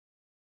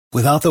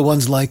Without the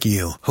ones like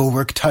you, who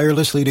work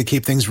tirelessly to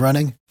keep things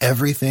running,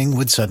 everything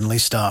would suddenly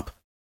stop.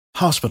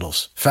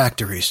 Hospitals,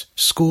 factories,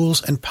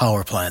 schools, and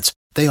power plants,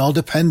 they all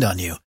depend on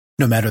you.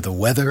 No matter the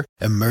weather,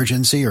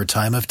 emergency, or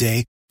time of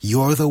day,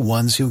 you're the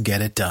ones who get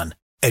it done.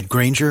 At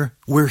Grainger,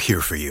 we're here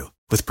for you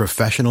with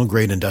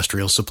professional-grade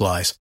industrial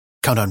supplies.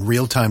 Count on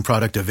real-time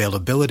product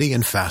availability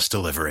and fast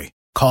delivery.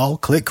 Call,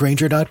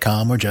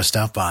 clickgrainger.com, or just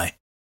stop by.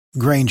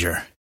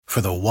 Grainger, for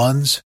the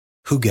ones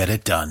who get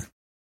it done.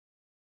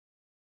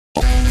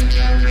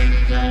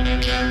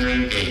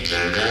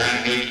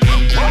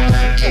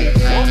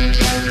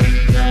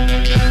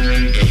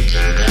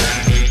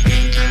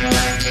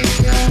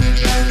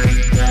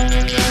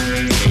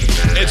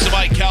 It's the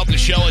Mike Calta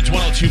Show. It's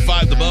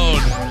 102.5 The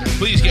Bone.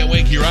 Please get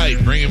Winky Wright.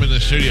 Bring him in the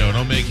studio.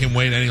 Don't make him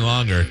wait any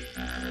longer.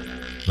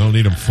 Don't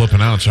need him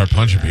flipping out and start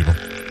punching people.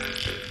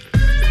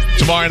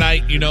 Tomorrow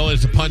night,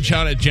 is the Punch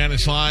Out at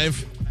Janice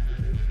Live.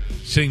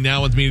 Sitting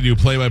down with me to do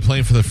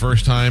play-by-play for the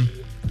first time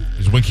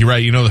is Winky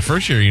Wright. The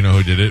first year,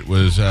 who did it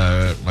was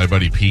my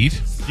buddy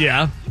Pete.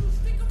 Yeah.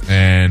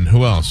 And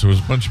who else? There was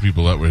a bunch of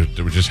people that were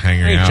just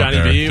hanging out Johnny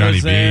there. B Johnny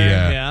was B,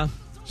 there. Yeah.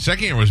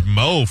 Second year was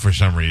Mo for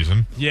some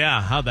reason.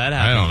 Yeah, how'd that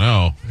happen? I don't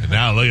know. And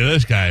now look at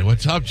this guy.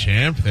 What's up,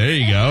 champ? There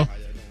you go.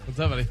 What's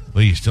up, buddy?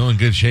 Look, you're still in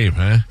good shape,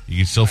 huh? You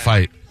can still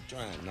fight.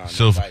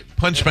 Still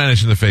punch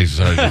Spanish in the face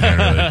as hard as you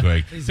can really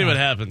quick. See what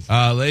happens.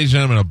 Ladies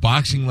and gentlemen, a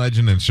boxing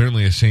legend and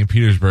certainly a St.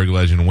 Petersburg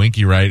legend,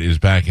 Winky Wright, is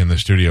back in the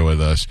studio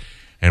with us.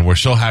 And we're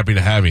so happy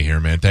to have you here,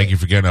 man. Thank you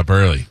for getting up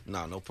early.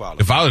 No problem.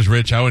 If I was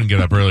rich, I wouldn't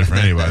get up early for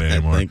anybody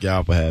anymore. Thank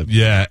y'all for having me.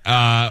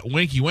 Yeah.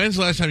 Winky, when's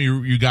the last time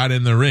you got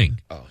in the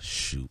ring? Oh,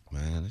 shoot,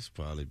 man. It's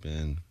probably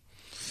been...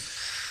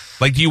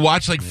 Like, do you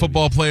watch,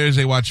 football players?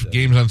 They watch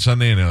games on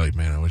Sunday, and they're like,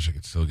 man, I wish I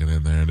could still get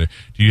in there. Do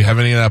you have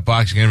any of that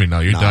boxing envy? No,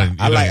 you're done.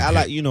 I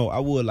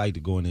would like to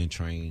go in there and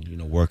train,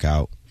 work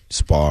out,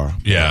 spar.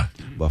 Yeah.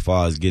 But as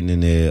far as getting in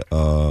there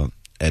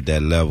at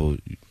that level...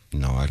 I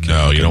can't.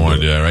 No, you don't want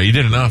to do that, right? You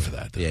did enough of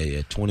that, though.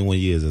 Yeah. 21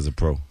 years as a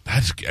pro.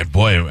 That's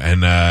boy,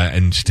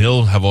 and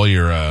still have all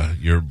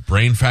your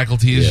brain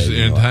faculties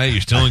intact.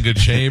 You're still in good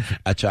shape.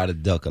 I try to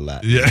duck a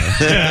lot.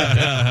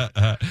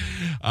 Yeah.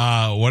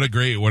 What a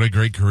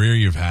great career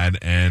you've had,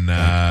 and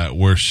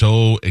we're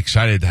so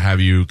excited to have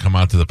you come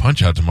out to the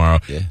Punch Out tomorrow.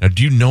 Yeah. Now,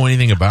 do you know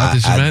anything about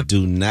this event? I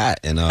do not,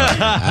 and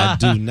I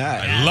do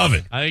not. I love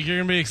it. I think you're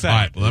gonna be excited.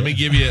 All right, well, let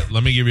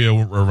me give you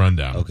a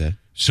rundown. Okay.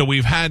 So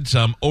we've had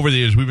some, over the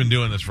years, we've been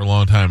doing this for a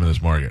long time in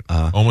this market.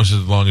 Almost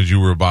as long as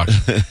you were a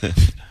boxer.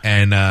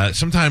 And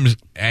sometimes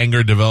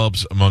anger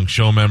develops among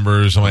show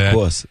members, something like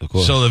that. Of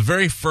course. So the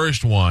very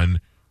first one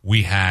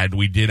we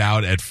did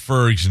out at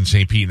Ferg's in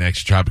St. Pete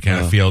next to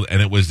Tropicana Field,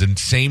 and it was the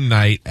same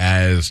night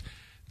as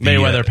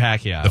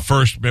Mayweather-Pacquiao. The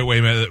first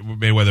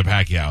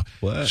Mayweather-Pacquiao.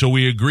 What? So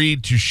we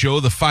agreed to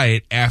show the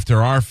fight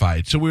after our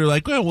fight. So we were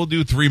like, well, we'll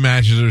do 3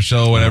 matches or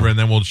so, whatever, and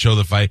then we'll show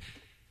the fight.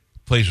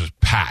 Place was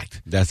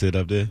packed. That's it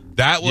up there?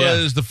 That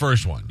was the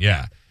first one,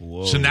 yeah.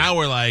 Whoa. So now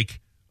we're like,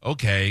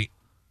 okay,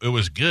 it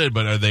was good,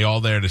 but are they all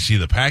there to see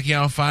the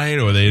Pacquiao fight,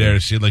 or are they there to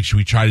see, should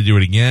we try to do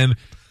it again?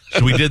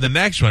 So we did the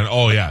next one.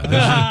 Oh, yeah.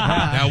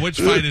 Now,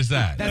 which fight is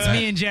that? That's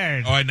me and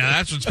Jared. All right, now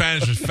that's when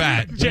Spanish was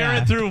fat.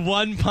 Jared threw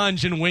one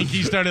punch, and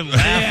Winky started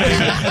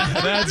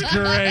laughing. That's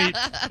great.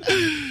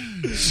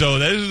 So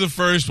this is the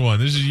first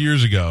one. This is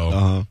years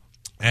ago.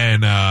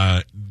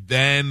 And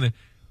then...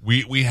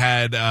 We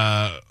had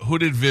who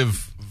did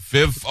Viv?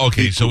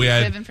 Okay, so we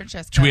had Viv and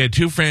Francesca. We had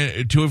two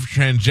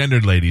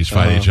transgendered ladies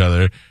fight each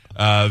other,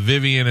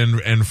 Vivian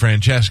and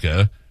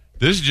Francesca.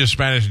 This is just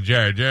Spanish and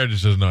Jared. Jared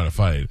just doesn't know how to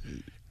fight.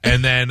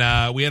 And then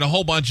we had a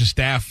whole bunch of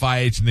staff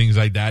fights and things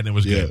like that, and it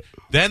was good.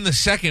 Then the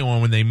second one,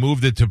 when they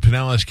moved it to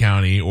Pinellas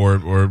County, or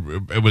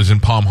it was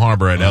in Palm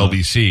Harbor at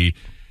LBC,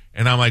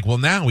 and I'm like, well,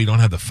 now we don't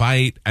have the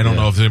fight. I don't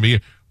know if there's gonna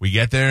be. We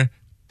get there.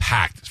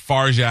 Packed. As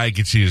far as the eye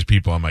could see as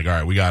people, I'm like, all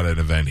right, we got an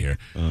event here.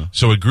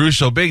 So it grew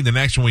so big, the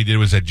next one we did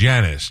was at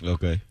Janice.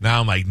 Okay.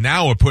 Now I'm like,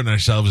 now we're putting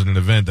ourselves in an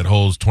event that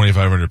holds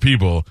 2,500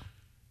 people.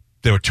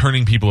 They were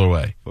turning people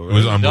away. It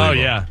was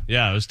unbelievable. Oh,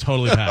 yeah. It was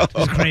totally packed.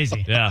 It was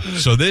crazy. Yeah.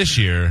 So this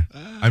year,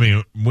 I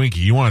mean, Winky,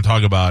 you want to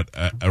talk about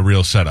a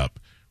real setup.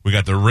 We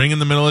got the ring in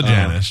the middle of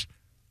Janice.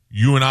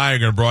 You and I are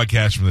going to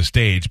broadcast from the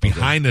stage.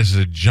 Behind us is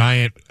a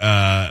giant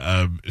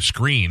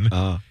screen.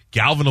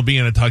 Galvin will be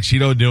in a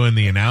tuxedo doing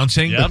the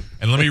announcing. Yep.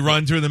 And let me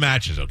run through the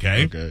matches,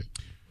 okay? Okay.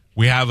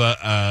 We have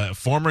a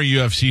former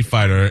UFC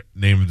fighter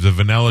named the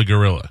Vanilla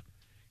Gorilla.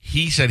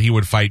 He said he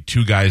would fight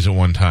 2 guys at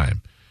one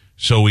time.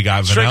 So we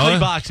got Vanilla. Strictly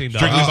boxing, though.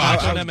 Strictly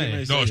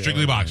boxing. No,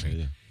 strictly boxing.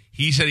 Yeah.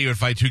 He said he would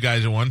fight 2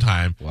 guys at one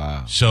time.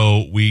 Wow.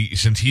 So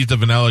since he's the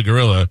Vanilla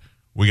Gorilla,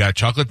 we got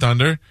Chocolate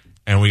Thunder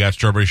and we got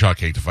Strawberry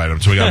Shortcake to fight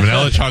him. So we got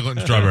Vanilla, Chocolate,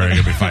 and Strawberry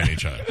going to be fighting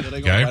each other. So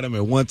they're going to fight them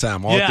at one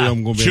time. All 3 of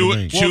them going to be in the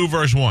ring. 2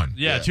 versus 1.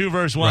 Yeah, 2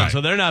 versus 1. Right.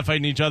 So they're not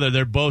fighting each other.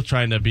 They're both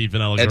trying to beat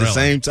Vanilla At Gorilla. the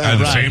same time. At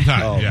the same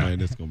time, Oh, yeah. man,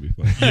 that's going to be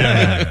fun.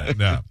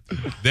 Yeah.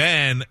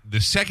 Then the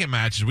second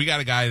match is we got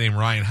a guy named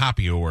Ryan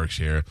Hoppy who works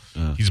here.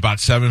 He's about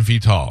 7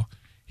 feet tall.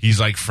 He's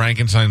like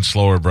Frankenstein's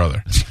slower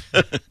brother.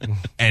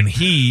 And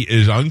he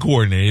is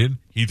uncoordinated.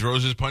 He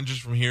throws his punches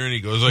from here and he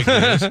goes like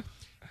this.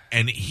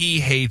 And he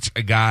hates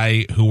a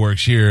guy who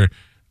works here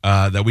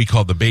that we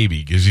call the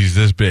baby because he's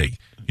this big.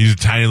 He's a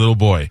tiny little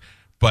boy.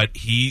 But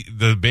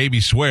the baby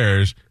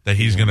swears that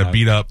he's going to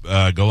beat up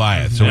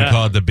Goliath. So we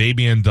call it the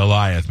baby and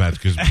Goliath match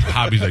because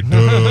Hobby's like,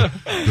 duh,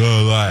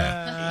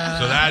 Goliath.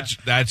 So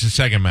that's the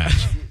second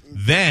match.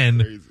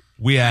 Then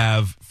we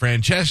have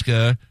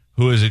Francesca,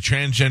 who is a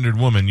transgendered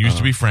woman, used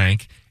to be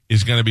Frank,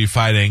 is going to be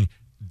fighting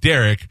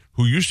Derek,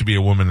 who used to be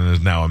a woman and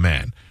is now a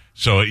man.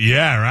 So, right?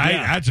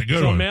 Yeah. That's a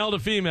good one. So male to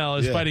female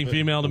is fighting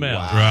female to male.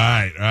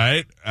 Wow.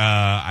 Right.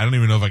 I don't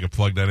even know if I could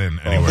plug that in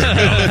anywhere.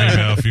 Male to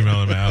female,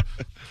 female to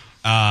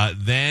male.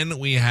 Then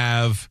we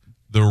have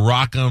the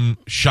Rock'em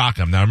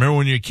Shock'em. Now, remember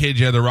when you were a kid,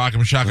 you had the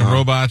Rock'em Shock'em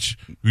robots?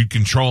 We'd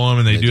control them,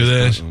 and they do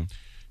this.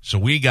 So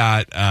we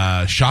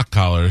got shock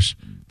collars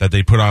that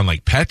they put on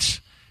like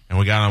pets, and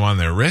we got them on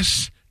their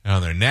wrists, and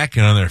on their neck,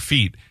 and on their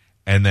feet.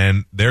 And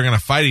then they're going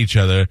to fight each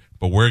other,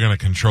 but we're going to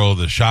control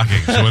the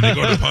shocking. So when they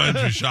go to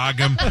punch, we shock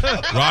them.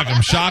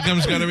 Rock'em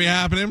Shock'em's going to be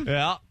happening.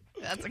 Yeah.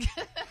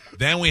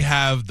 Then we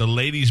have the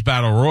Ladies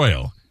Battle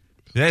Royal.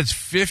 That's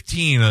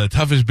 15 of the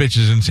toughest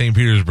bitches in St.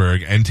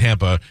 Petersburg and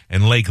Tampa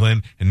and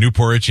Lakeland and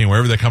Newport Richie and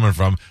wherever they're coming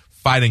from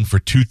fighting for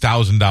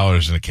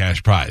 $2,000 in a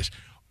cash prize.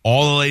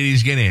 All the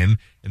ladies get in,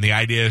 and the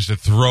idea is to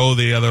throw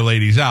the other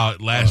ladies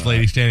out. Last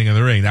lady standing in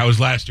the ring. That was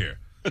last year.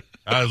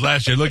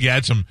 Look, you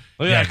had some.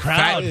 Look at that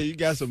crowd. Yeah, you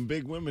got some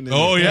big women in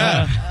Oh, there.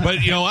 yeah.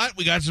 But you know what?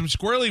 We got some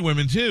squirrely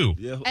women, too.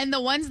 Yeah. And the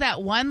ones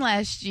that won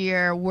last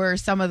year were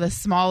some of the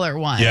smaller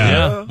ones.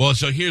 Yeah. Well,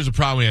 so here's the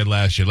problem we had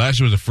last year. Last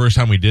year was the first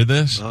time we did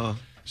this.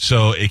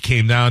 So it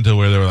came down to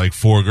where there were like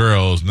 4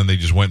 girls, and then they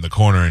just went in the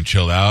corner and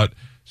chilled out.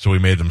 So we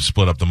made them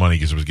split up the money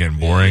because it was getting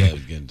boring. Yeah, it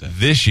was getting tough.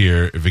 This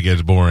year, if it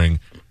gets boring,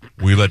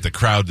 we let the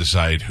crowd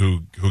decide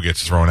who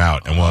gets thrown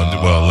out, and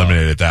we'll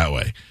eliminate it that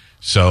way.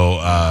 So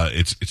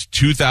it's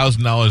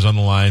 $2,000 on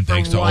the line,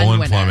 thanks to one Olin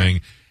winner.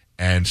 Plumbing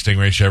and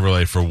Stingray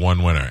Chevrolet for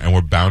one winner, and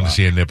we're bound to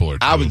see a nipple or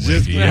two. I was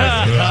just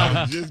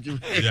Yeah.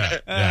 giving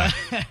Yeah.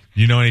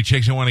 You know any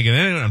chicks that want to get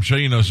in it? I'm sure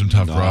you know some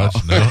tough broads.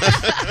 No.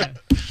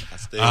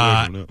 Stay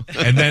away from them.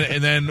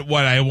 and then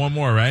what? I have one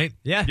more, right?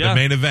 Yeah. The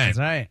main event. That's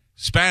right.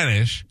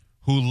 Spanish,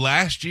 who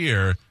last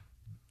year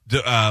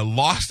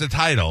lost the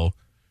title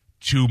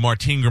to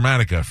Martin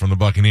Gramatica from the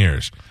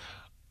Buccaneers.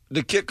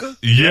 The kicker?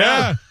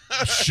 Yeah.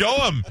 Show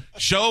him.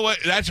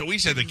 That's what we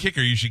said. The kicker,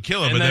 you should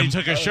kill him. And But then he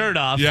took his shirt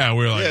off. Yeah,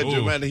 we were like, Yeah,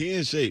 ooh. Joe, he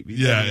in shape.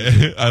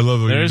 I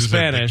love it. There's You just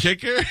said, Spanish. the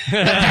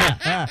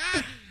kicker.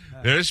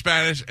 There's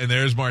Spanish, and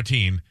there's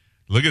Martin.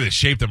 Look at the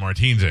shape that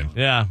Martin's in.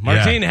 Yeah.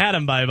 Martine had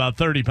him by about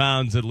 30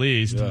 pounds at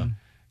least.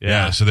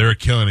 Yeah, so they were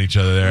killing each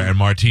other there, and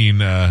Martin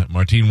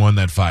won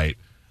that fight.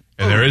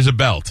 And there is a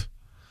belt,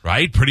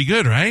 right? Pretty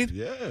good, right?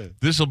 Yeah.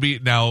 This will be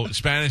now.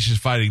 Spanish is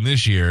fighting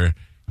this year.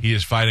 He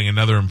is fighting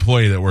another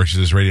employee that works at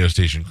this radio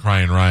station,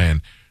 Crying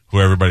Ryan, who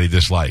everybody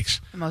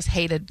dislikes. The most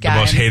hated guy. The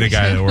most hated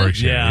guy that works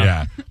here. Yeah.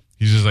 Yeah.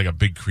 He's just like a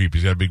big creep.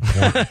 He's got a big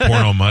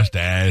porno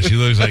mustache. He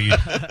looks like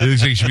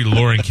he should be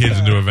luring kids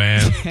into a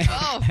van.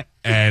 Oh.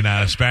 And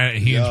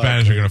he and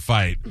Spanish are going to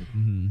fight.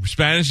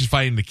 Spanish is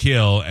fighting to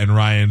kill, and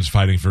Ryan's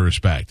fighting for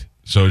respect.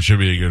 So it should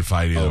be a good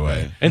fight either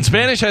way. And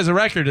Spanish has a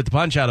record at the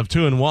Punch-Out of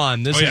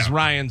 2-1. This Oh, yeah. is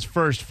Ryan's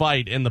first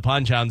fight in the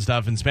Punch-Out and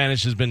stuff, and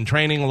Spanish has been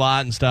training a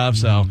lot and stuff,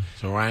 so...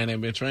 So Ryan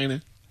ain't been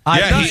training?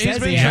 Yeah, He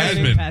says he has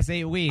been past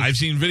 8 weeks. I've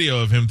seen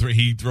video of him.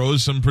 He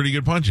throws some pretty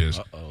good punches.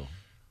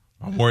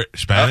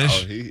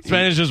 Spanish?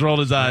 Spanish just rolled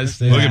his eyes.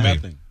 Look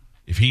at me.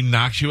 If he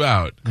knocks you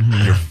out,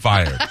 you're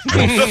fired.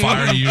 He'll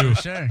fire you.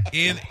 Sure.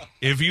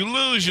 If you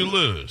lose, you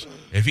lose.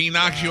 If he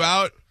knocks you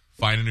out,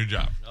 find a new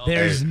job.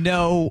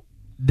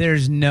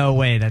 There's no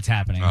way that's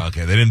happening.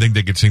 Okay, they didn't think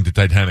they could sink the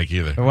Titanic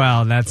either.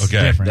 Well, that's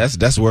Okay. different.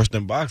 That's worse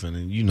than boxing.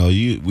 And,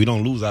 we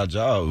don't lose our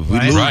job. If we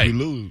Right. lose, Right. we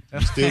lose. We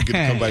still get to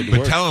come back to But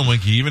work. tell him,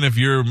 Winky, even if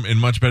you're in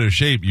much better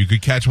shape, you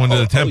could catch one to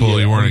the temple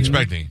you weren't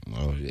expecting.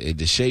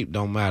 The shape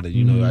don't matter.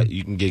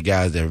 You can get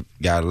guys that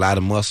got a lot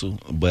of muscle,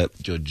 but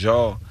your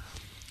jaw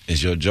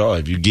is your jaw.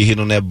 If you get hit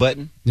on that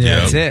button,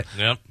 yeah, that's it.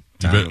 Yep.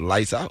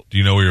 lights out. Do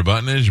you know where your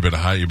button is? You better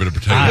hide. You better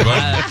protect your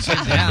button. Sit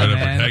You down, better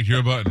man. protect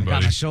your button, Got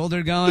buddy. my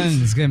shoulder going.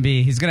 He's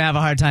gonna have a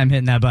hard time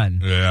hitting that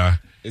button. Yeah.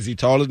 Is he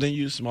taller than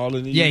you? Smaller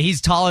than you? Yeah, he's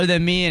taller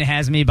than me and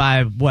has me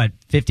by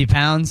 50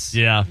 pounds?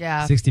 Yeah.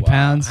 Yeah. 60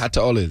 pounds. How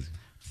tall is he?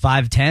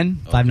 5'10",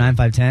 5'9",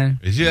 5'10".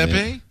 Is he that Yeah.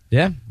 big?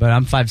 Yeah, but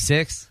I'm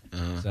 5'6",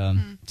 so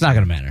it's not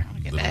gonna matter.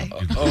 Good day.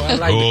 Oh, I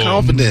like the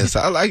confidence.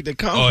 I like the Oh,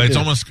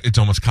 confidence. it's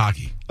almost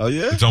cocky. Oh,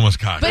 yeah? It's almost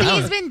cocky. But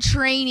he's been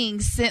training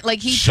since, like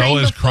he So trained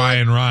is before-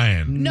 Crying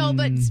Ryan. No,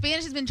 but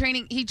Spanish has been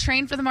training. He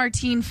trained for the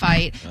Martine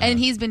fight, and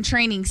he's been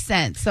training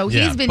since. So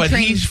Yeah, he's been But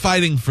training. he's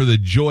fighting for the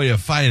joy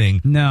of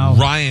fighting. No.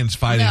 Ryan's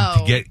fighting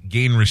No. to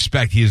gain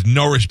respect. He has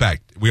no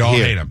respect. We all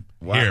Here. hate him.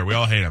 Here, we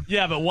all hate him.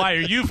 Yeah, but why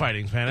are you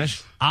fighting,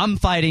 Spanish? I'm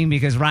fighting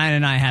because Ryan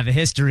and I have a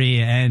history,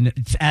 and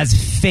as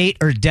fate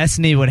or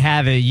destiny would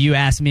have it, you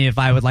asked me if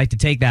I would like to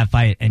take that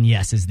fight, and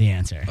yes is the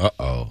answer.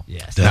 Uh-oh.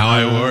 Yes. Now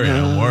I worry.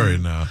 I'm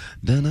worried now.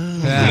 Dunno.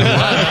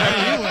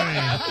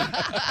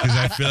 Because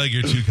I feel like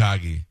you're too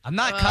cocky. I'm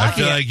not I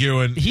cocky. feel like you're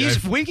when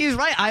Winky's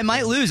right. I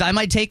might lose. I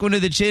might take one to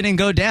the chin and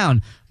go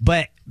down.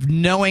 But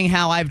knowing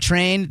how I've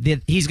trained,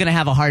 he's going to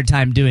have a hard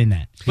time doing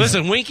that.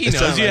 Listen, Winky It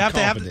knows sounds you like have to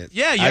have. confidence.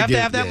 Yeah, you I have to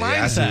get- have that yeah,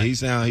 I see. mindset.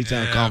 He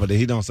sound confident.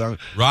 He don't sound.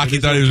 Rocky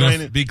when thought he he's was going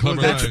training- to be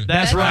clever.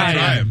 That's Ryan.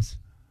 Ryan.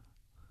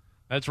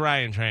 That's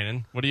Ryan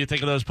training. What do you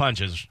think of those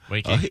punches,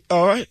 Winky?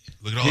 All right.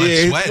 Look at all Yeah, that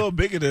he's a sweat. little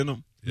bigger than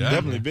him. Yeah.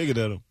 Definitely bigger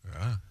than him.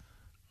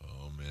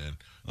 Oh, man.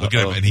 Look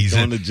at him. And he's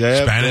throwing in the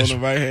jab, Spanish.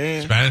 throwing the right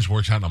hand. Spanish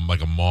works out in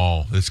like a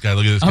mall. This guy,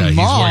 look at this guy. He's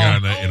mall?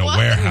 working out in a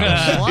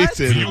warehouse. What? He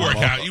said You he work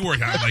was- out. You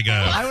work out like a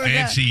I work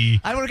fancy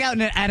I work out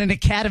at an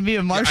academy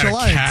of martial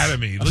arts.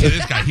 academy. Look at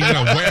this guy. He's in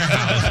a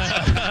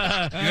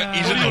warehouse.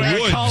 He's in Wear the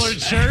a woods.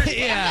 collared shirt.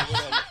 Yeah.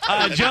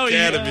 Joe,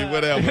 Academy,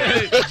 whatever.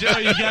 Joe,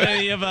 you got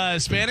any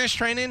of Spanish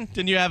training?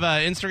 Didn't you have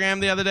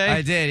Instagram the other day?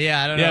 I did,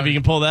 yeah. I don't know. Yeah, if you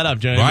can pull that up,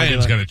 Joe.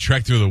 Ryan's going to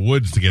trek through the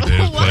woods to get to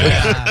his place.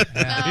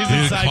 He's in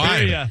He's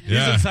Siberia. fine.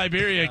 Yeah. He's in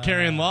Siberia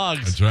carrying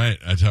logs. That's right.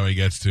 That's how he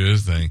gets to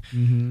his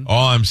thing.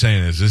 All I'm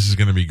saying is this is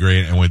going to be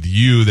great. And with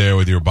you there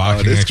with your Oh,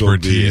 boxing this gonna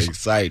be expertise.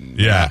 exciting.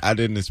 Yeah. I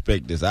didn't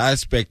expect this. I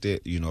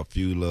expected, a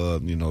few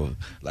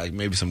like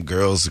maybe some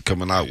girls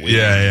coming out with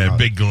Yeah,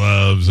 big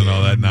gloves and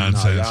all that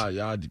nonsense.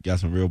 Y'all got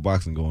some real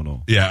boxing going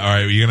on. Yeah, all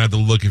right. You're going to have to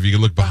look, if you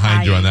can look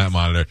behind you on that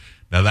monitor.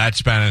 Now, that's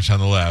Spanish on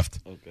the left.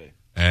 Okay.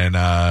 And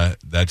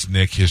that's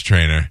Nick, his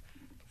trainer.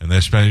 And they're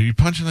Spanish. You're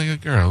punching like a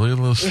girl. Look at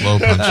the little slow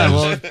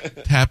punches.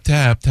 Tap,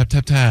 tap, tap,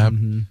 tap, tap.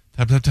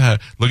 Tap, tap,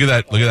 tap. Look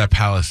at that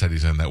palace that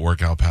he's in, that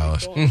workout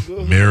palace.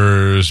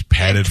 Mirrors,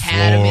 padded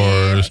Academy.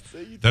 floors.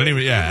 Don't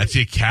even, that's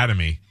the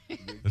academy.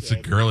 That's the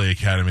girly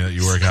academy that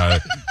you work out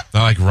at.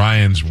 Not like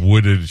Ryan's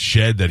wooded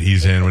shed that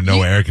he's in with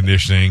no air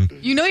conditioning.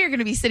 You know you're going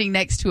to be sitting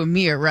next to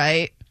Amir,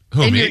 right?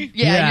 Who, and me?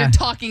 Yeah. you're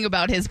talking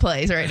about his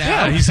place right now.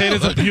 Yeah, he's saying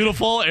it's a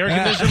beautiful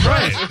air-conditioned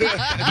place.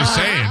 I'm just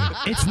saying.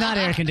 It's not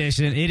air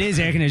conditioned. It is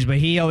air conditioned, but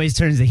he always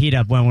turns the heat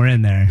up when we're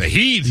in there. The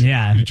heat?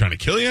 Yeah. You trying to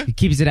kill you? He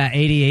keeps it at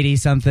 80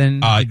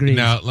 something degrees.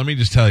 Now, let me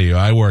just tell you,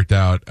 I worked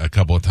out a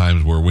couple of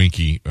times where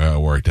Winky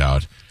worked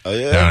out Oh,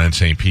 yeah? down in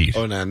St. Pete.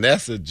 Oh, now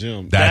that's a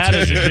gym. That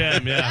That's is it. a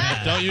gym,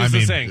 yeah. Don't use I the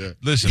mean, sink.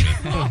 listen,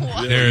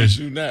 Yeah, there's,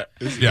 do not.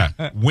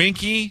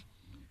 Winky,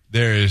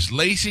 there's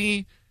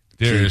Lacey,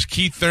 there's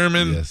Keith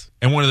Thurman, Yes.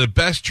 and one of the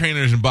best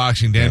trainers in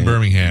boxing, Dan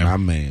Birmingham, my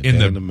man, in Dan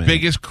the the man.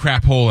 biggest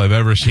crap hole I've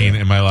ever seen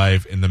in my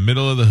life, in the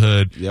middle of the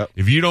hood. Yep.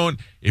 If you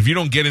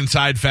don't get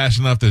inside fast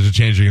enough, there's a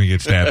chance you're going to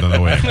get stabbed on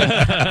the way.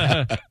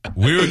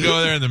 We would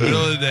go there in the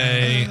middle of the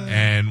day,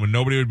 and when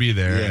nobody would be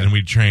there, Yeah. and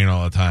we'd train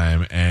all the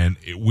time, and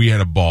we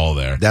had a ball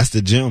there. That's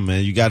the gym,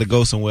 man. You got to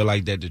go somewhere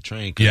like that to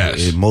train. 'Cause Yes.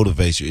 it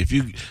motivates you. If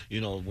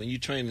when you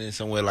training in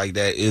somewhere like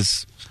that,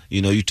 it's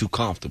you're too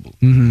comfortable.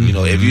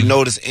 If you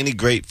notice, any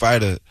great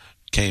fighter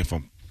came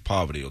from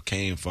poverty or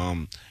came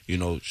from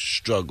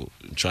struggle,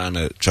 trying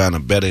to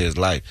better his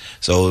life.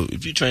 So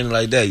if you training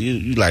like that,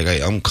 you like,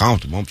 hey, I'm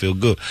comfortable, I'm feel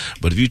good.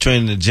 But if you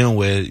train in the gym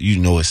where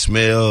it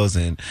smells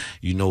and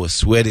it's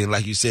sweaty, and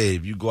like you said,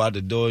 if you go out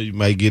the door, you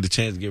might get a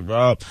chance to get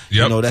robbed.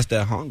 Yep. That's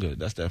that hunger,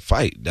 that's that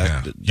fight.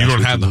 That's You don't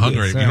what have the look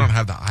hunger. at. You don't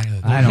have the eye.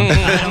 Of the I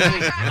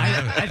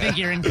don't. I think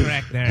you're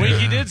incorrect there.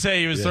 Winky did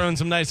say he was throwing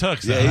some nice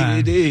hooks. though. Yeah,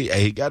 he did.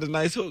 Hey, he got a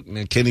nice hook.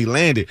 And can he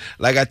land it?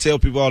 Like I tell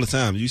people all the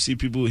time, you see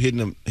people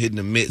hitting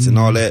the mitts and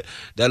all that.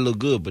 That look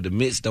good, but the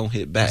mitts don't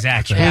hit back.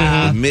 Exactly.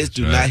 The mitts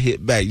do not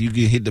hit back. You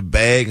can hit the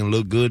bag and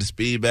look good, the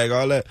speed bag,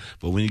 all that.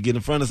 But when you get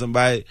in front of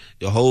somebody,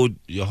 your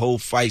whole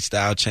fight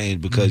style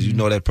change because you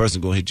know that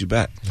person gonna hit you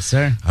back. Yes,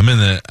 sir. I'm in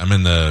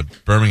the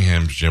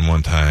Birmingham's gym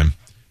one time.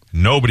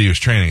 Nobody was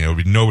training. There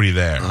would be nobody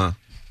there. Uh-huh.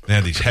 They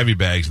had these heavy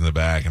bags in the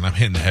back, and I'm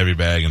hitting the heavy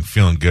bag and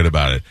feeling good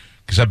about it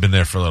because I've been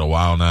there for a little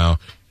while now,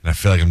 and I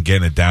feel like I'm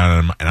getting it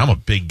down. And I'm a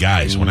big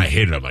guy, so when I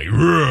hit it, I'm like,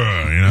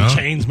 "Rrr,"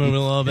 Chains moving a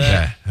little bit.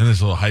 Yeah. And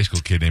this little high school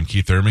kid named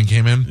Keith Thurman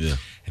came in. Yeah.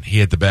 And he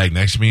hit the bag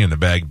next to me, and the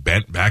bag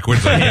bent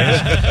backwards like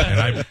this. And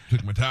I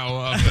took my towel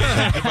off and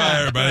said, goodbye,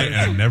 everybody. And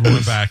I never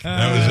went back.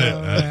 That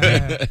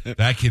was it.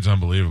 That kid's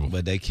unbelievable.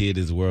 But that kid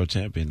is a world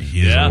champion.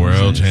 He is a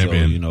world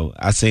champion. So,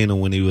 I seen him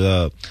when he was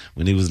a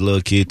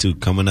little kid too,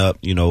 coming up.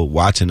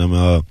 Watching him.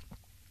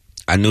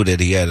 I knew that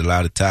he had a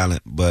lot of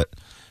talent, but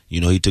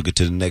he took it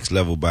to the next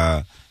level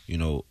by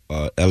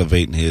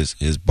elevating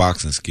his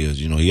boxing skills.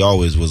 He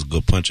always was a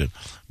good puncher,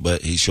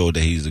 but he showed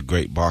that he's a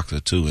great boxer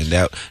too, and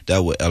that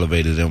what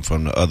elevated him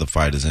from the other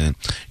fighters. And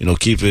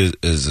Keith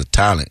is a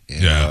talent.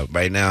 And,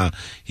 right now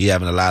he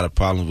having a lot of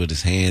problems with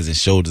his hands and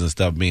shoulders and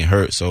stuff being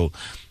hurt. So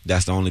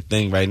that's the only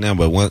thing right now.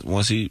 But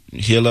once he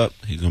heal up,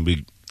 he's gonna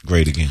be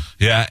great again.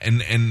 Yeah,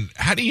 and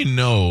how do you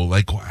know?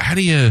 Like, how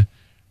do you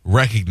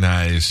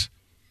recognize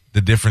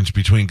the difference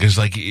between? Because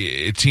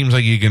it seems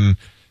like you can.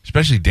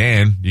 Especially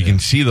Dan, you can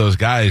see those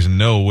guys and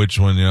know which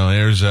one,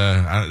 there's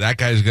that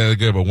guy's got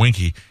good, but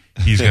Winky,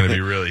 he's going to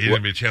be he's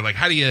going to be a champ. Like,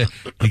 how do you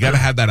got to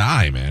have that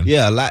eye, man.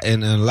 Yeah, a lot,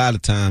 and a lot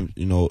of times,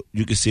 you know,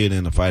 you can see it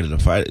in the fighter.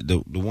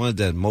 The ones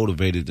that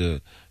motivated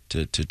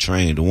to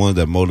train, the ones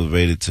that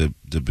motivated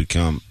to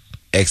become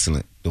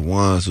excellent, the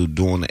ones who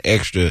doing the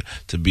extra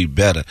to be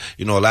better.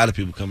 You know, a lot of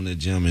people come in the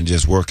gym and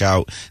just work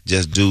out,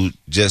 just do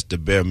just the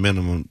bare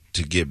minimum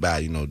to get by.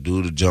 You know,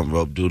 do the jump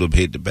rope,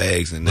 hit the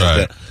bags, and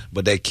that.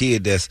 But that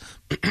kid that's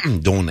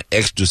doing the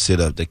extra sit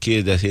up, the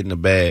kid that's hitting the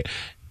bag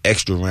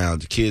extra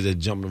rounds, the kids that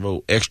jump the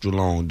rope extra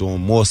long,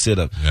 doing more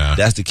sit-ups. Yeah.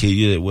 That's the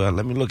kid. Well,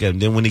 let me look at him.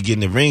 Then when he get in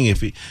the ring,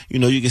 if he, you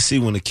know, you can see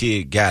when the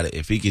kid got it.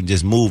 If he can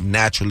just move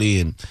naturally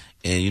and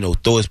you know,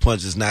 throw his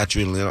punches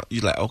naturally,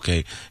 you're like,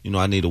 okay, you know,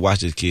 I need to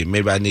watch this kid.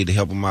 Maybe I need to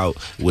help him out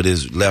with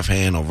his left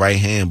hand or right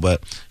hand,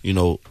 but, you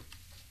know,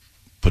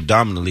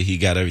 predominantly he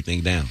got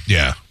everything down.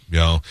 Yeah. You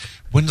know,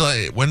 when's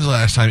the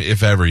last time,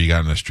 if ever, you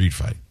got in a street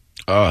fight?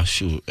 Oh,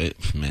 shoot.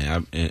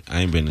 Man,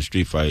 I ain't been in a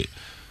street fight.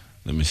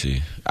 Let me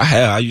see.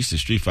 I used to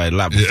street fight a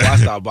lot before I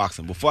started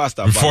boxing.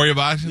 Before you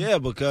boxing? Yeah,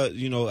 because,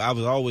 you know, I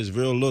was always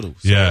real little.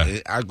 So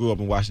yeah. I grew up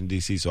in Washington,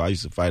 D.C., so I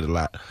used to fight a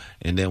lot.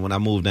 And then when I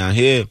moved down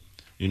here,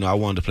 you know, I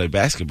wanted to play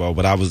basketball,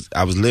 but I was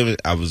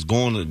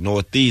going to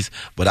Northeast,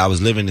 but I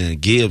was living in a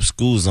Gibbs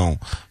school zone.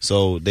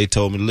 So they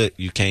told me, look,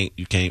 you can't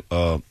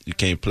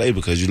play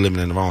because you're living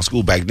in the wrong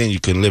school. Back then, you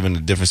couldn't live in a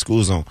different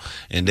school zone.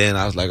 And then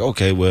I was like,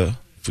 okay, well,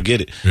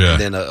 forget it. Yeah.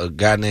 And then a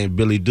guy named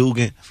Billy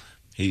Dugan,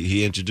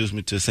 he introduced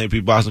me to the St.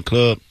 Pete Boxing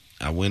Club.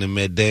 I went and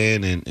met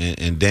Dan,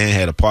 and Dan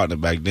had a partner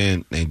back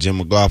then named Jim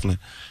McLaughlin.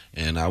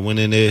 And I went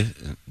in there.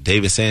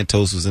 David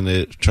Santos was in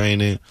there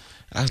training.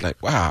 I was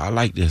like, wow, I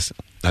like this.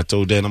 I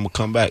told Dan I'm going to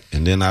come back.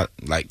 And then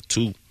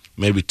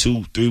maybe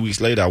 2-3 weeks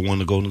later, I won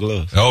the Golden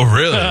Gloves. Oh,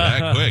 really?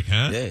 That quick,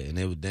 huh? Yeah, and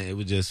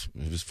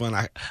it was fun.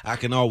 I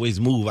can always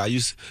move. I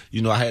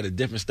had a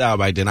different style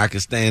back then. I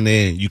could stand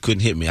there and you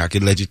couldn't hit me. I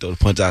could let you throw the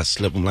punch out,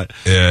 slip them like.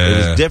 Yeah. It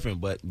was different,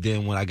 but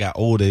then when I got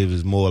older, it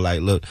was more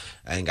like, look,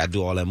 I ain't got to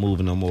do all that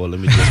moving no more. Let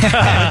me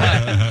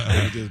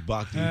just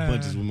box these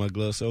punches with my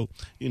gloves. So,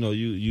 you know,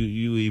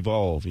 you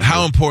evolve.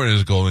 How important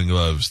is Golden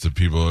Gloves to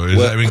people?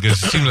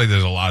 Because it seems like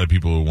there's a lot of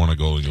people who want a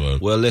Golden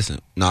Glove. Well,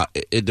 listen,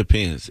 it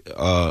depends.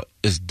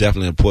 It's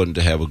definitely important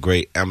to have a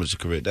great amateur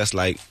career. That's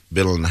like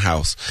building a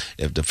house.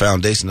 If the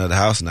foundation of the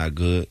house not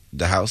good,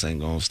 the house ain't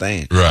gonna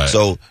stand. Right.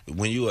 So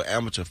when you're an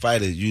amateur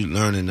fighter, you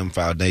learning them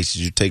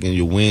foundations. You taking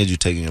your wins, you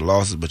taking your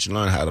losses, but you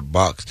learn how to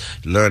box.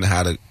 You learn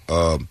how to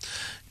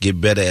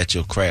get better at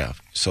your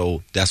craft.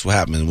 So that's what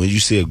happens when you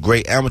see a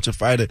great amateur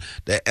fighter.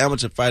 That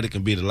amateur fighter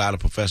can beat a lot of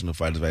professional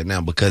fighters right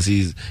now because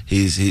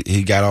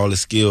he got all the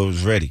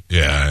skills ready.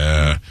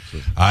 Yeah.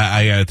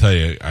 I gotta tell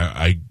you,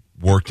 I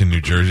worked in New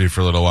Jersey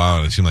for a little while,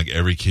 and it seemed like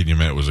every kid you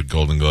met was a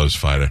Golden Gloves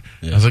fighter.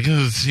 Yeah. I was like,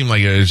 it seemed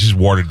like it's just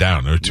watered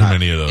down. There were too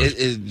many of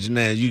those.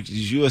 Man,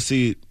 you will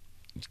see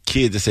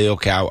kids that say,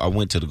 okay, I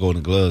went to the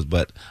Golden Gloves,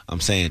 but I'm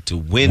saying to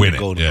win the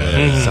Golden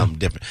Gloves is something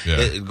different.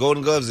 Yeah.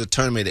 Golden Gloves is a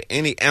tournament that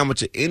any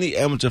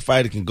amateur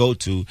fighter can go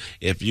to.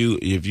 If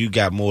you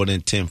got more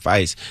than 10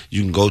 fights,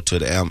 you can go to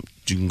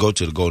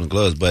the Golden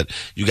Gloves, but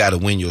you got to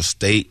win your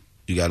state.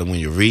 You got to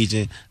win your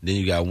region. Then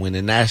you got to win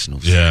the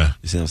nationals. Yeah.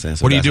 You see what I'm saying?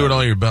 So what do you do with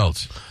all your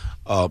belts?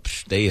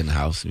 Stay in the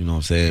house. You know what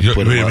I'm saying?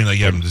 What do you mean, like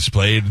you have them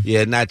displayed?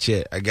 Yeah, not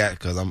yet. I got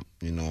because I'm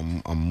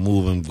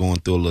moving, going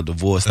through a little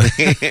divorce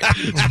thing.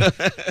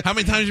 How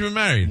many times you been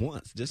married?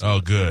 Once. Just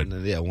once. Good.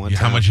 Yeah, one time.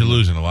 How much you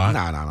losing? A lot?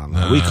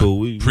 No. We cool.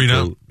 We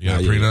prenup? Cool. Yeah,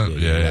 prenup.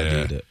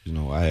 Yeah. I did. You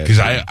know, I had because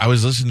I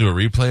was listening to a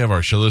replay of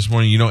our show this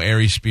morning. You know,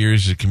 Ari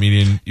Spears is a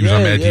comedian. He was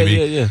on Mad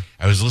TV. Yeah.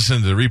 I was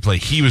listening to the replay.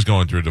 He was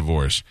going through a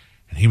divorce,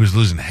 and he was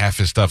losing half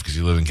his stuff because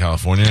he lived in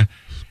California.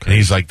 And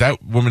he's like,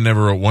 that woman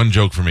never wrote one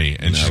joke for me,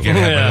 and she's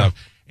getting half my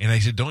stuff. And I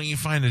said, don't you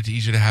find it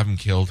easier to have him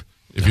killed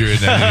if you're in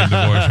that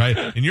divorce,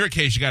 right? In your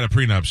case, you got a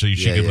prenup, so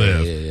she could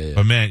live. Yeah.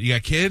 But man, you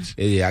got kids?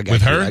 Yeah, I got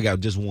with kids. her. I got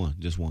just one.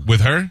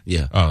 With her?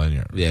 Yeah. Oh, then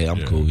you're. Yeah,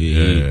 I'm cool.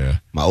 Yeah.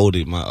 My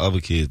other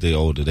kids, they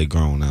older, they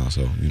grown now,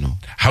 so you know.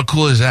 How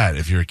cool is that?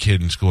 If you're a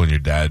kid in school and your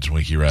dad's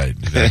Winky Wright,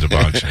 your dad's a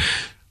boxer.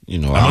 You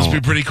know, that must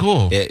be pretty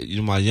cool. Yeah,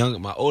 you know,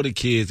 my older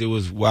kids, it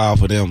was wild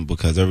for them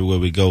because everywhere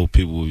we go,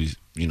 people would be,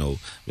 you know,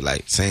 be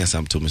like saying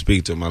something to me,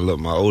 speaking to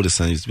them. My oldest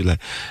son used to be like,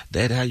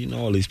 "Dad, how you know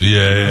all these people?"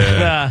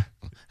 Yeah.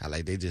 I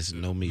like they just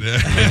know me.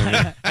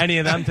 Any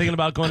of them thinking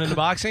about going into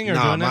boxing or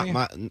doing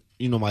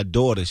anything? My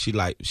daughter, she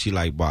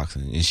like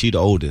boxing, and she the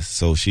oldest,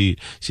 so she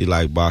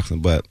like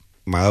boxing, but.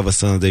 My other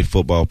sons, they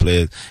football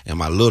players, and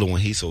my little one,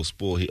 he's so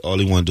spoiled. All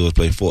he want to do is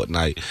play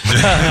Fortnite.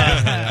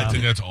 I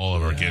think that's all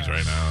of our kids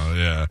right now.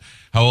 Yeah.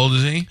 How old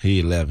is he? He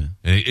 11.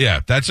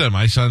 Yeah, that's it.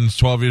 My son's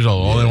 12 years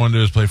old. All they want to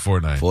do is play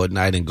Fortnite.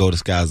 Fortnite and go to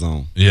Sky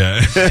Zone. Yeah.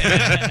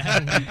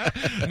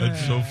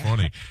 That's so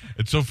funny.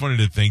 It's so funny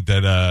to think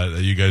that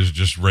you guys are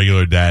just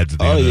regular dads at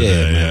the end of the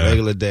day. Man.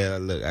 Regular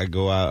dad. Look, I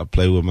go out, I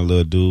play with my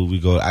little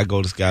dude. I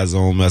go to Sky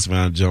Zone, mess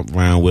around, jump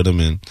around with him,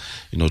 and,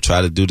 you know,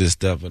 try to do this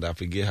stuff, but I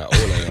forget how old I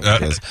am.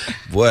 Because,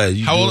 boy,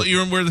 how old?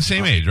 We're the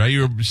same age, right?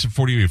 You were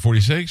 40,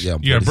 46? Yeah,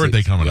 you got a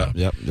birthday coming up.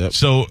 Yep.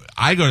 So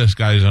I go to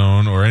Sky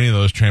Zone or any of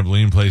those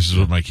trampoline places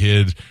with my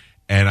kids,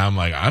 And I'm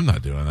like, I'm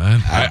not doing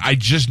that. I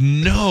just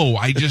know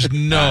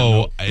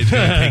it's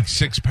going to take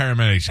 6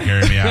 paramedics to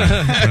carry me out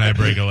when I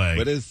break a leg.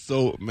 But it's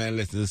so, man,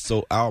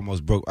 listen, I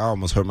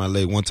almost hurt my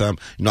leg one time.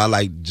 You know, I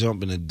like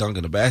jumping and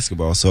dunking the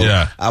basketball. So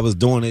I was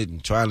doing it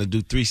and trying to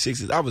do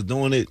 360s. I was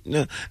doing it. You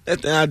know, that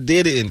thing I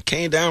did it and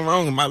came down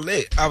wrong in my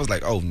leg. I was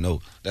like, oh,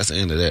 no, that's the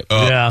end of that.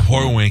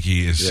 Poor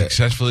Winky is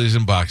successful as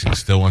in boxing,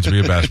 still wants to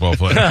be a basketball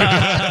player.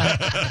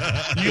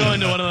 You go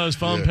into one of those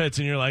foam pits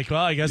and you're like,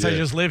 well, I guess I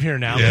just live here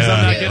now. Yeah.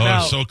 I'm not getting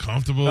out. It's so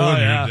comfortable when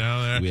you're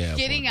down there.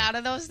 Getting out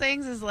of those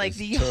things is like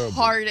the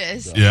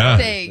hardest Yeah.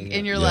 thing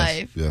in your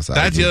life. Yes,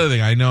 That's the other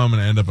thing. I know I'm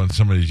going to end up on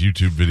somebody's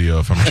YouTube video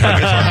if I'm trying to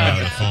climb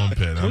out of the foam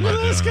pit. I'm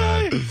not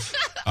doing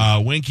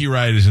that. Winky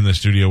Wright is in the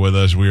studio with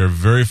us. We are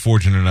very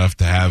fortunate enough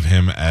to have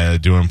him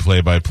doing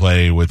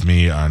play-by-play with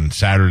me on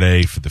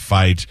Saturday for the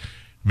fight.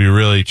 Be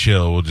really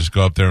chill. We'll just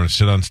go up there and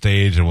sit on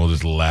stage, and we'll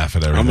just laugh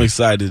at everything. I'm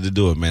excited to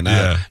do it, man.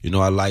 Yeah.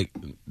 I like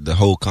the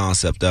whole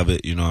concept of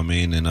it. You know what I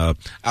mean? And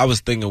I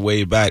was thinking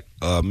way back.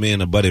 Me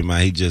and a buddy of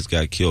mine, he just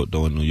got killed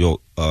though in New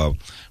York.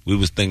 We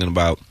was thinking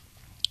about,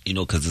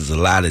 because there's a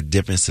lot of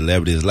different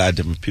celebrities, a lot of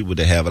different people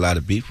that have a lot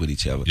of beef with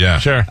each other. Yeah,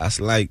 sure. I was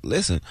like,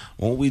 listen,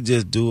 won't we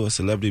just do a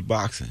celebrity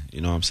boxing?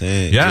 You know what I'm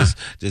saying? Yeah.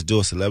 Just do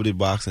a celebrity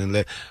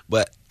boxing.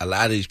 But a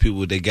lot of these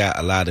people, they got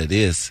a lot of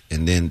this,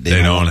 and then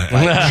they don't.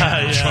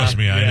 Trust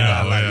me, I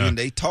know. When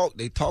they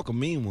talk a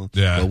mean one.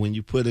 Yeah. But when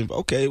you put in,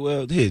 okay,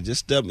 well, here, just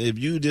step. If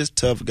you this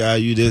tough guy,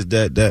 you this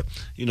that,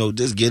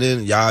 just get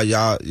in.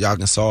 Y'all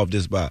can solve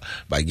this by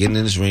getting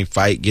in this ring,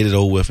 fight, get it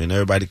over with, and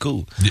everybody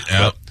cool.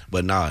 Yeah.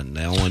 But nah,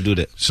 they don't want to do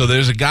that. So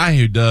there's a guy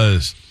who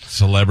does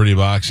celebrity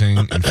boxing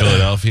in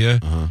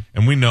Philadelphia,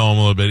 and we know him a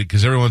little bit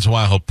because every once in a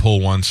while he'll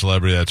pull one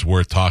celebrity that's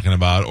worth talking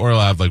about, or he'll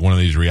have like one of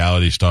these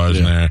reality stars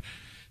in there.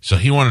 So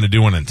he wanted to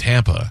do one in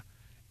Tampa,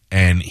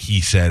 and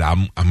he said,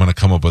 "I'm going to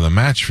come up with a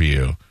match for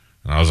you."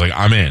 And I was like,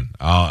 "I'm in.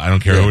 I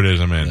don't care who it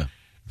is. I'm in." Yeah.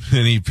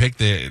 And he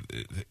picked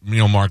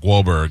Mark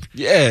Wahlberg.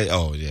 Yeah.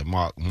 Oh, yeah.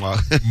 Mark.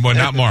 But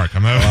not Mark.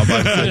 I'm not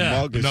about to say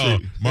Mark. No,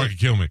 Mark could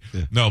kill me.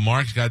 Yeah. No,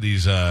 Mark's got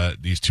these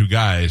 2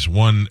 guys.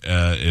 One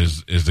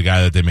is the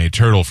guy that they made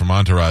Turtle from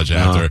Entourage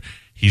after.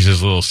 He's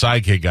his little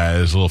sidekick guy,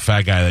 this little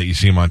fat guy that you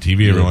see him on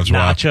TV every once in a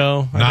while.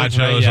 Nacho.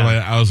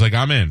 I was like,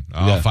 I'm in.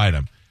 I'll fight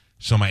him.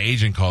 So my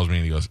agent calls me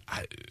and he goes,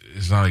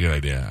 it's not a good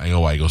idea. I go,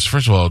 why? He goes,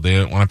 first of all,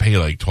 they want to pay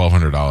like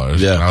 $1,200.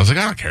 Yeah. And I was like,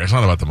 I don't care. It's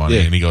not about the money.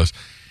 Yeah. And he goes,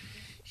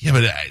 yeah,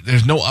 but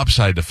there's no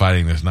upside to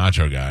fighting this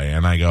Nacho guy.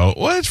 And I go,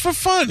 well, it's for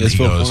fun. He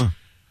goes,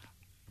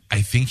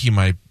 I think he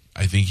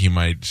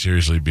might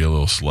seriously be a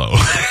little slow.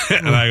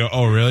 And I go,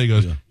 oh, really? He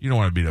goes, you don't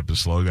want to beat up the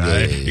slow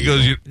guy. He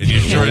goes, you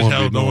sure as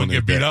hell don't want to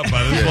get beat up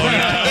by the slow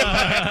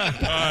guy.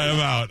 All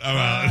right, I'm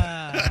out.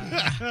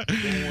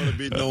 Don't want to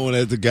be known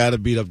as the guy to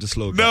beat up the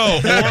slow guy. No,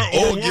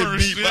 or get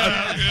worse. beat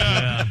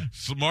Yeah.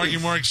 So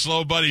Mark,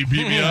 slow buddy,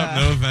 beat me up.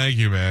 No, thank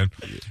you, man.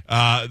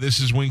 This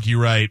is Winky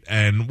Wright,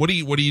 and what do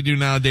you do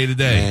now, day to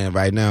day? Man,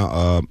 right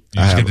now, you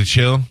just get to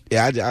chill.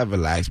 Yeah, I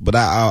relax, but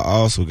I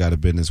also got a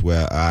business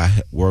where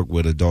I work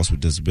with adults with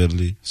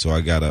disability. So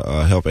I got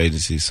a health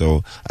agency.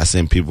 So I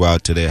send people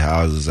out to their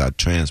houses. I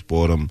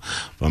transport them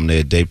from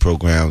their day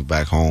programs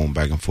back home,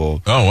 back and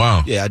forth. Oh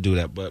wow! Yeah, I do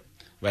that, but.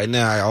 Right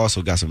now, I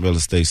also got some real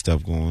estate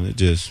stuff going. It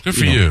just good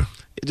for you.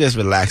 It's just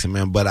relaxing,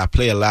 man. But I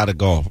play a lot of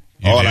golf.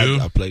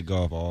 I play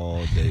golf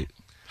all day.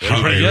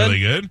 Are you really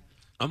good?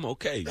 I'm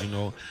okay.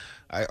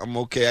 I'm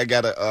okay. I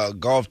got a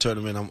golf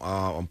tournament.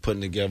 I'm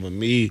putting together.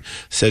 Me,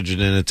 Cedric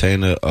the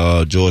Entertainer,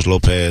 George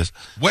Lopez.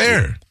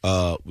 Where?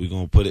 We're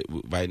gonna put it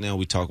right now.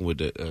 We're talking with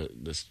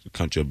the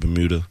country of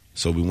Bermuda.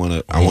 So we want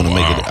to. I want to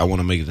make it. I want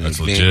to make it an That's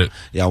event. Legit.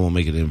 Yeah, I want to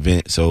make it an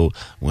event. So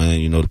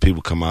when the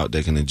people come out,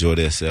 they can enjoy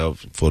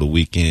themselves for the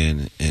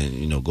weekend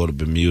and go to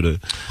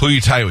Bermuda. Who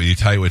you tight with? You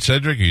tight with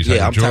Cedric? Or you tight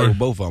with I'm George? tight with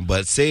both of them.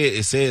 But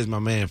it says my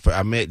man.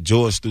 I met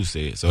George through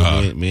said. So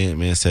me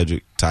and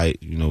Cedric tight.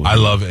 I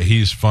love it.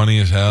 He's funny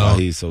as hell. Oh,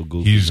 he's so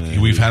goofy.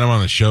 We've had him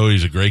on the show.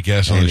 He's a great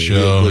guest on the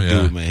show. He's a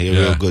good dude, man. He's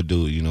a real good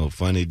dude.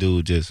 Funny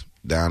dude. Just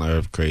down to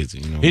earth, crazy.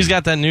 He's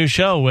got that new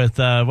show with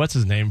what's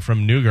his name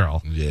from New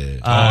Girl? Yeah.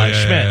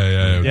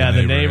 Schmidt. Yeah.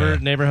 The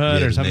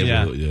neighborhood or something.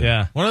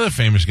 Yeah. One of the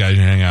famous guys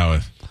you hang out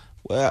with.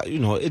 Well,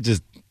 it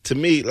just to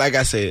me, like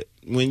I said,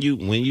 when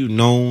you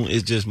known,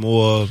 it's just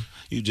more.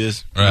 You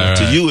just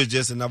to you, it's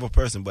just another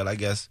person. But I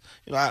guess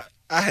I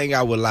hang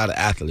out with a lot of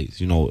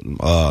athletes.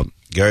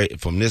 Gary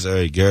from this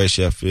area, Gary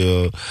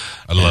Sheffield.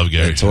 I love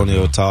Gary.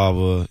 Antonio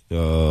Tarver.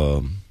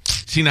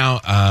 See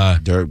now,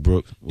 Derek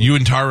Brooks. You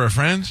and Tarver are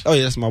friends? Oh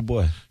yeah, that's my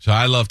boy. So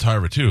I love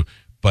Tarver too.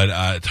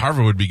 But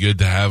Tarver would be good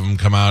to have him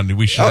come out, and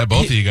we should have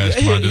both of you guys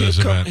come out to this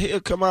event.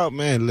 He'll come out,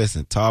 man.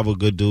 Listen, Tarver,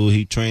 good dude.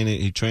 He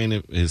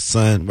training his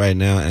son right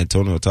now,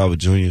 Antonio Tarver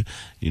Jr.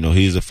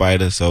 He's a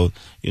fighter, so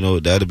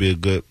that'll be a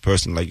good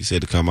person, like you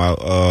said, to come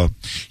out.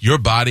 Your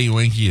body,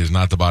 Winky, is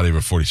not the body of a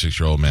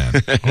 46-year-old man.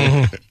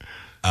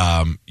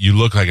 You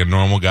look like a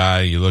normal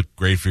guy. You look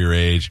great for your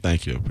age.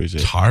 Thank you,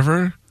 appreciate it.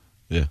 Tarver,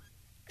 yeah,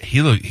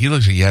 he looks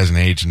like he hasn't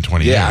aged in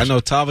 20 years. Yeah, I know.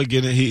 Tava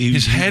getting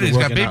his head has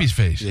got baby's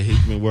face. Yeah, he's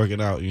been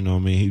working out. You know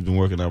what I mean? He's been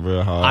working out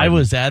real hard. I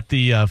was at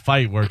the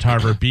fight where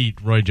Tarver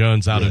beat Roy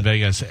Jones out in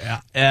Vegas.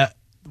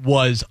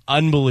 Was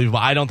unbelievable.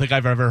 I don't think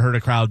I've ever heard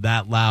a crowd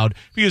that loud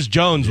because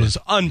Jones was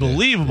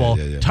unbelievable.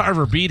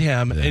 Tarver beat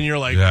him, and you're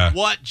like,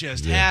 what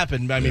just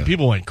happened? I mean,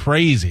 people went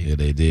crazy. Yeah,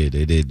 they did.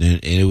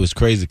 And it was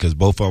crazy because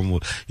both of them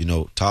were,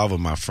 Tarver,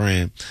 my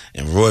friend,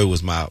 and Roy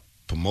was my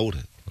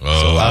promoter. So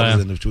I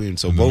was in between.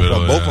 So both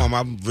of them,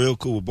 I'm real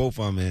cool with both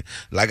of them. And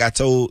like I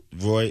told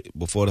Roy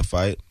before the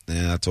fight,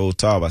 and I told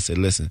Tarver, I said,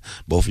 listen,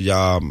 both of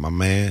y'all my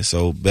man,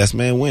 so best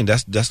man win.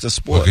 That's the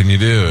sport. What can you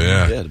do?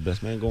 Yeah, the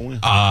best man gonna win.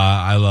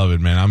 I love it,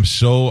 man. I'm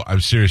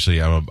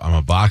seriously, I'm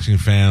a boxing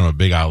fan. I'm a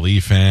big Ali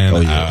fan. Oh,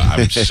 yeah.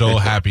 I'm so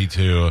happy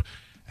to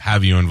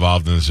have you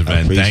involved in this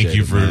event. Thank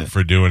you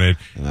for doing it.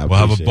 We'll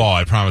have a ball.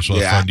 I promise we'll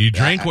have fun. Do you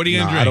drink? What are you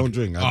going to drink? I don't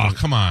drink.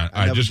 Come on.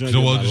 All right, we'll just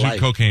do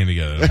cocaine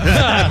together.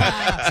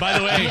 By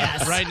the way,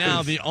 right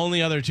now, the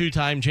only other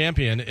 2-time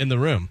champion in the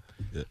room.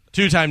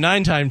 2-time,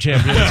 9-time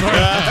champion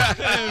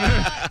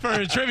for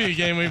a trivia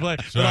game we play,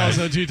 but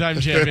also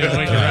 2-time champion.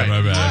 Winky Wright.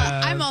 My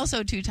bad. I'm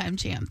also 2-time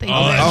champ. Thank you.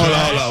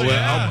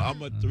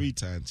 I'm a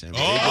 3-time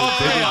champion.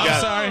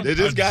 Sorry. They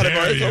just got it.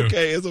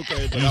 It's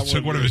okay. But You just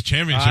took one of his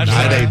championships.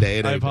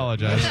 I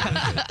apologize.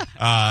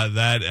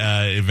 That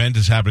event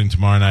is happening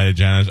tomorrow night at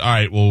Janice. All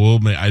right. Well,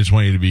 I just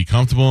want you to be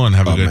comfortable and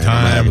have a good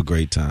time. Have a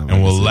great time.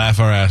 And we'll laugh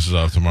our asses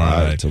off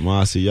tomorrow night.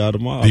 Tomorrow, see y'all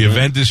tomorrow. The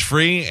event is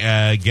free.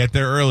 Get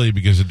there early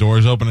because the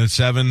doors open at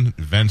 7.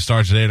 Event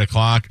starts at 8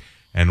 o'clock,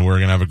 and we're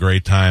going to have a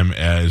great time.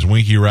 As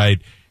Winky Wright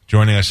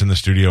joining us in the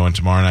studio, and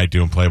tomorrow night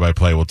doing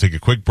play-by-play. We'll take a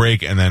quick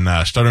break, and then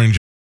Stuttering.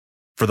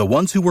 For the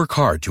ones who work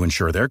hard to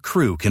ensure their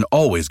crew can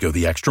always go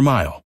the extra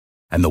mile,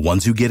 and the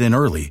ones who get in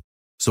early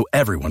so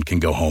everyone can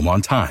go home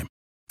on time,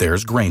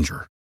 there's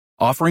Grainger,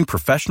 offering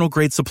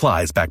professional-grade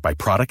supplies backed by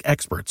product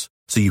experts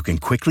so you can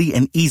quickly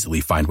and easily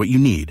find what you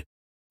need.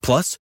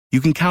 Plus, you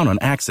can count on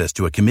access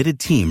to a committed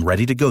team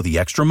ready to go the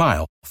extra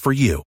mile for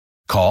you.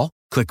 Call,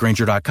 click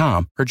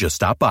Grainger.com, or just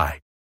stop by.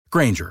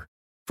 Grainger,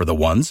 for the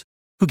ones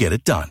who get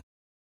it done.